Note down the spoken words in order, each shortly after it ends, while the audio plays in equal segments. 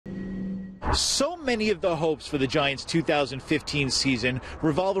So many of the hopes for the Giants' 2015 season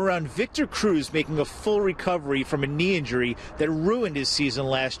revolve around Victor Cruz making a full recovery from a knee injury that ruined his season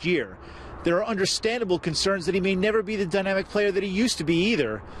last year. There are understandable concerns that he may never be the dynamic player that he used to be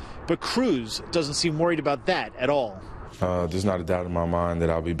either, but Cruz doesn't seem worried about that at all. There's not a doubt in my mind that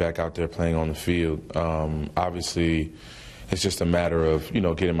I'll be back out there playing on the field. Obviously, it's just a matter of,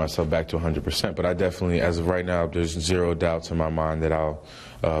 getting myself back to 100%. But I definitely, as of right now, there's zero doubts in my mind that I'll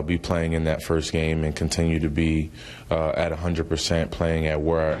be playing in that first game and continue to be at 100%, playing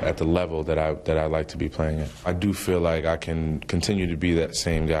at the level that I like to be playing at. I do feel like I can continue to be that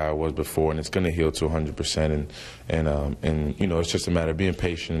same guy I was before, and it's going to heal to 100%. And it's just a matter of being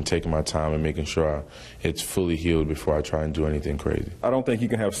patient and taking my time and making sure it's fully healed before I try and do anything crazy. I don't think he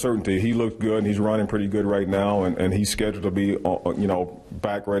can have certainty. He looks good and he's running pretty good right now, and he's scheduled to be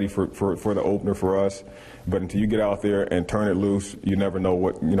back ready for the opener for us. But until you get out there and turn it loose, you never know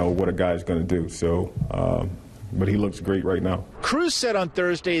what a guy's going to do. So, but he looks great right now. Cruz said on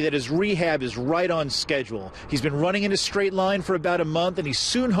Thursday that his rehab is right on schedule. He's been running in a straight line for about a month, and he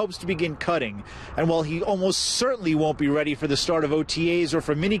soon hopes to begin cutting. And while he almost certainly won't be ready for the start of OTAs or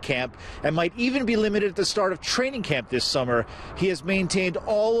for minicamp, and might even be limited at the start of training camp this summer, he has maintained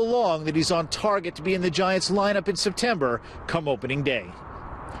all along that he's on target to be in the Giants lineup in September come opening day.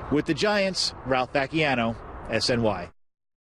 With the Giants, Vacchiano, SNY.